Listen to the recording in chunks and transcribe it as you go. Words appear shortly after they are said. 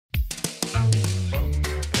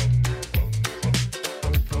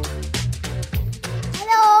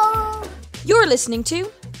You're listening to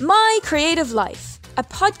My Creative Life, a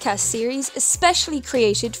podcast series especially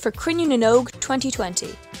created for Cruinniú na nÓg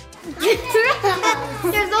 2020.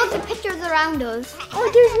 There's loads of pictures around us. Oh,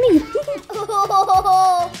 there's me.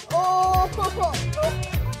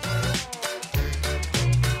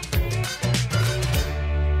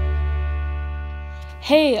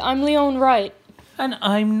 Hey, I'm Leon Wright. And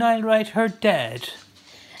I'm Niall Wright, her dad.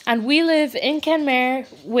 And we live in Kenmare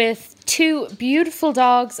with two beautiful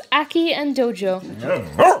dogs, Aki and Dojo.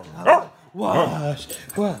 What?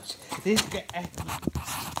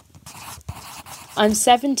 I'm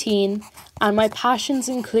 17 and my passions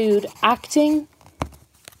include acting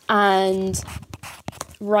and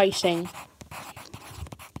writing.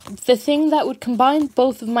 The thing that would combine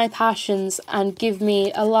both of my passions and give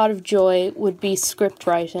me a lot of joy would be script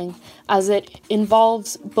writing, as it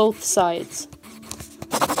involves both sides.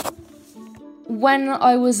 When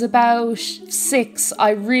I was about 6,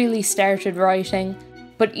 I really started writing,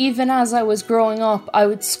 but even as I was growing up, I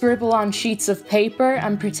would scribble on sheets of paper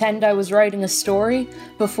and pretend I was writing a story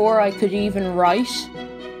before I could even write.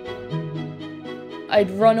 I'd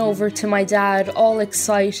run over to my dad all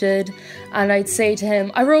excited and I'd say to him,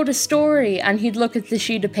 I wrote a story, and he'd look at the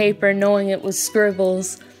sheet of paper knowing it was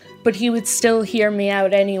scribbles, but he would still hear me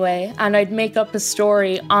out anyway, and I'd make up a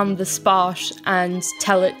story on the spot and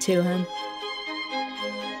tell it to him.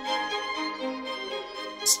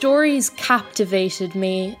 Stories captivated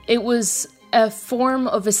me. It was a form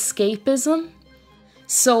of escapism.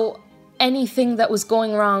 So anything that was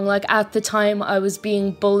going wrong, like at the time I was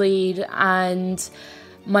being bullied and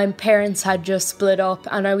my parents had just split up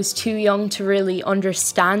and I was too young to really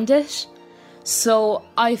understand it. So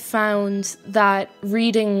I found that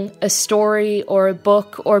reading a story or a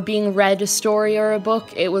book or being read a story or a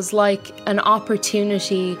book, it was like an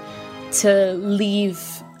opportunity to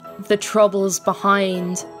leave the troubles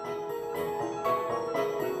behind.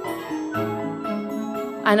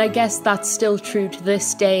 And I guess that's still true to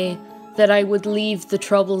this day, that I would leave the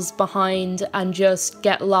troubles behind and just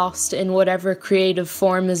get lost in whatever creative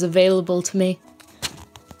form is available to me.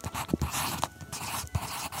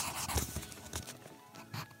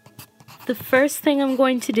 The first thing I'm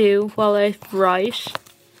going to do while I write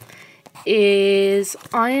is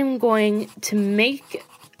I'm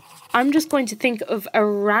just going to think of a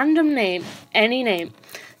random name, any name.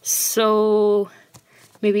 So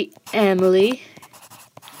maybe Emily.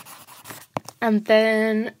 And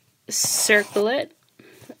then circle it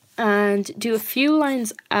and do a few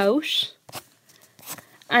lines out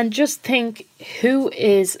and just think, who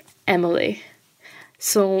is Emily?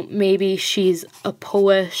 So maybe she's a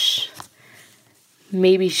poet,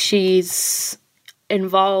 maybe she's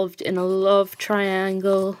involved in a love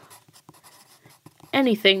triangle,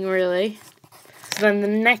 anything really. So then the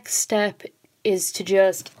next step is to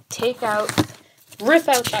just rip out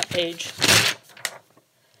that page.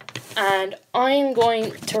 And I'm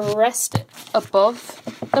going to rest it above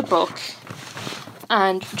the book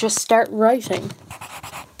and just start writing.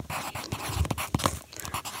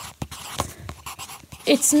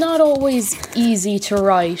 It's not always easy to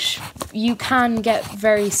write. You can get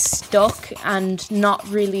very stuck and not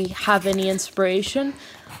really have any inspiration.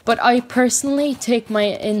 But I personally take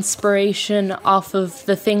my inspiration off of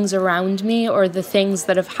the things around me or the things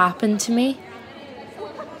that have happened to me.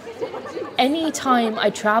 Anytime I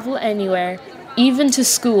travel anywhere, even to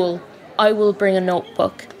school, I will bring a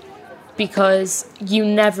notebook because you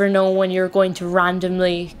never know when you're going to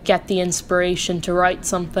randomly get the inspiration to write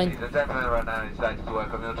something.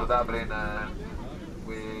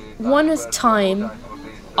 One time,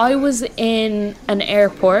 I was in an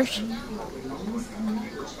airport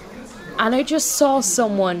and I just saw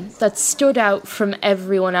someone that stood out from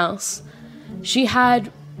everyone else. She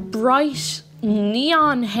had bright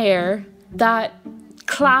neon hair that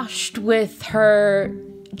clashed with her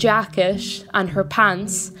jacket and her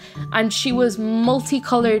pants, and she was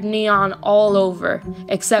multicolored neon all over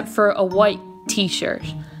except for a white t-shirt.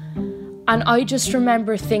 And I just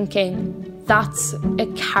remember thinking, that's a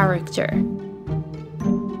character.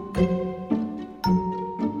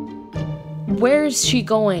 Where is she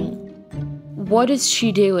going? What is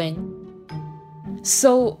she doing?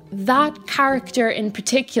 So that character in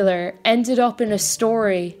particular ended up in a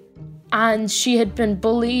story, and she had been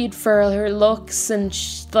bullied for her looks and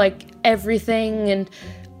everything, and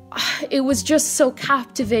it was just so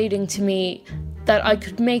captivating to me that I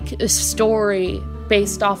could make a story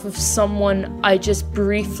based off of someone I just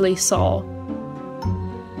briefly saw.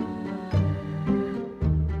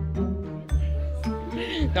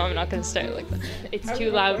 No, I'm not going to start like that. It's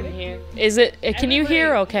too loud in here. Is it? Can you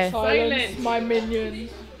hear okay? Silence my minions.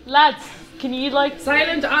 Lads, Can you like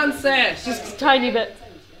Silent on set. just a tiny bit?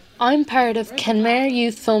 I'm part of Kenmare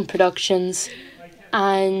Youth Film Productions,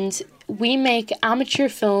 and we make amateur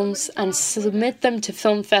films and submit them to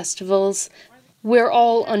film festivals. We're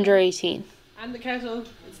all under 18. And the kettle.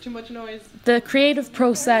 It's too much noise. The creative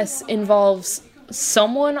process involves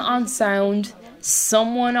someone on sound,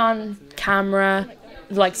 someone on camera,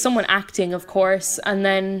 like someone acting, of course, and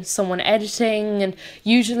then someone editing. And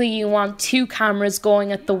usually you want 2 cameras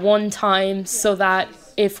going at the one time so that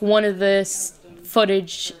if one of the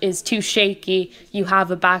footage is too shaky, you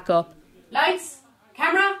have a backup. Lights,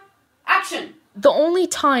 camera, action! The only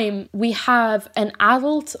time we have an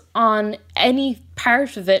adult on any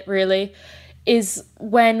part of it, really, is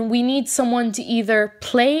when we need someone to either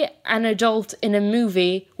play an adult in a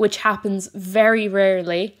movie, which happens very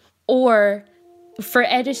rarely, or for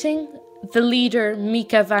editing, the leader,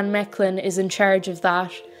 Mika Van Mechelen, is in charge of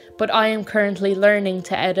that, but I am currently learning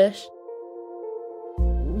to edit.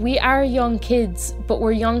 We are young kids, but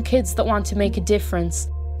we're young kids that want to make a difference.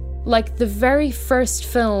 Like, the very first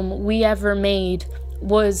film we ever made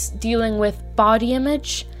was dealing with body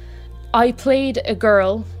image. I played a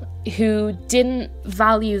girl who didn't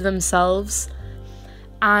value themselves,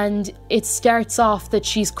 and it starts off that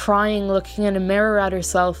she's crying, looking in a mirror at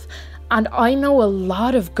herself. And I know a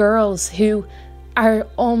lot of girls who are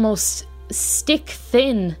almost stick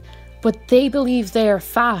thin, but they believe they are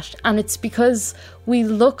fat, and it's because we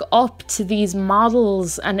look up to these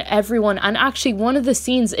models and everyone. And actually, one of the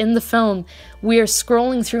scenes in the film, we're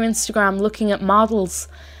scrolling through Instagram looking at models,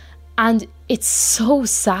 and it's so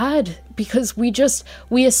sad because we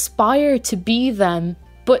aspire to be them,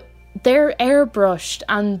 but they're airbrushed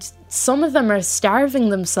and some of them are starving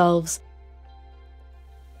themselves.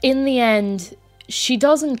 In the end, she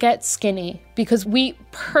doesn't get skinny because we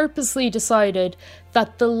purposely decided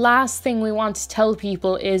that the last thing we want to tell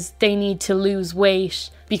people is they need to lose weight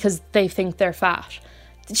because they think they're fat.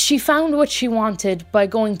 She found what she wanted by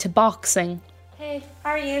going to boxing. Hey, how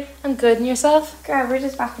are you? I'm good, and yourself? Girl, we're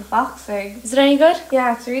just back from boxing. Is it any good?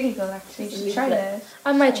 Yeah, it's really good actually. You should try it.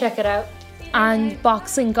 I might check it out. And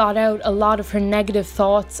boxing got out a lot of her negative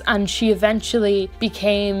thoughts, and she eventually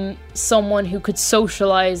became someone who could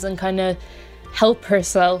socialise and kind of help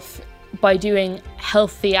herself by doing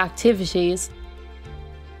healthy activities.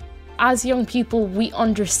 As young people, we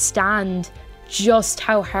understand just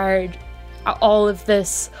how hard all of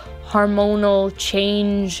this hormonal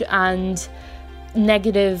change and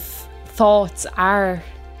negative thoughts are.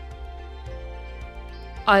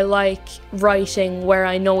 I like writing where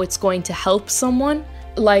I know it's going to help someone.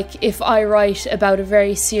 Like, if I write about a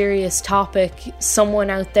very serious topic,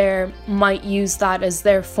 someone out there might use that as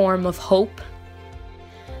their form of hope.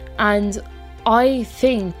 And I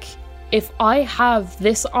think if I have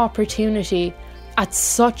this opportunity at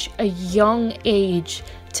such a young age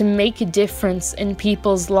to make a difference in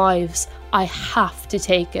people's lives, I have to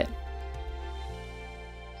take it.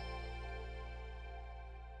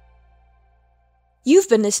 You've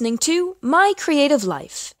been listening to My Creative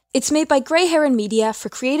Life. It's made by Grey Heron Media for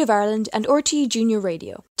Creative Ireland and RTE Junior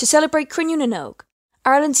Radio to celebrate Cruinniú na nÓg,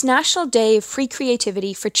 Ireland's National Day of Free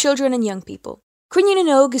Creativity for Children and Young People. Cruinniú na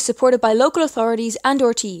nÓg is supported by local authorities and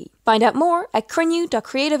RTE. Find out more at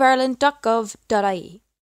cruinniú.creativeireland.gov.ie.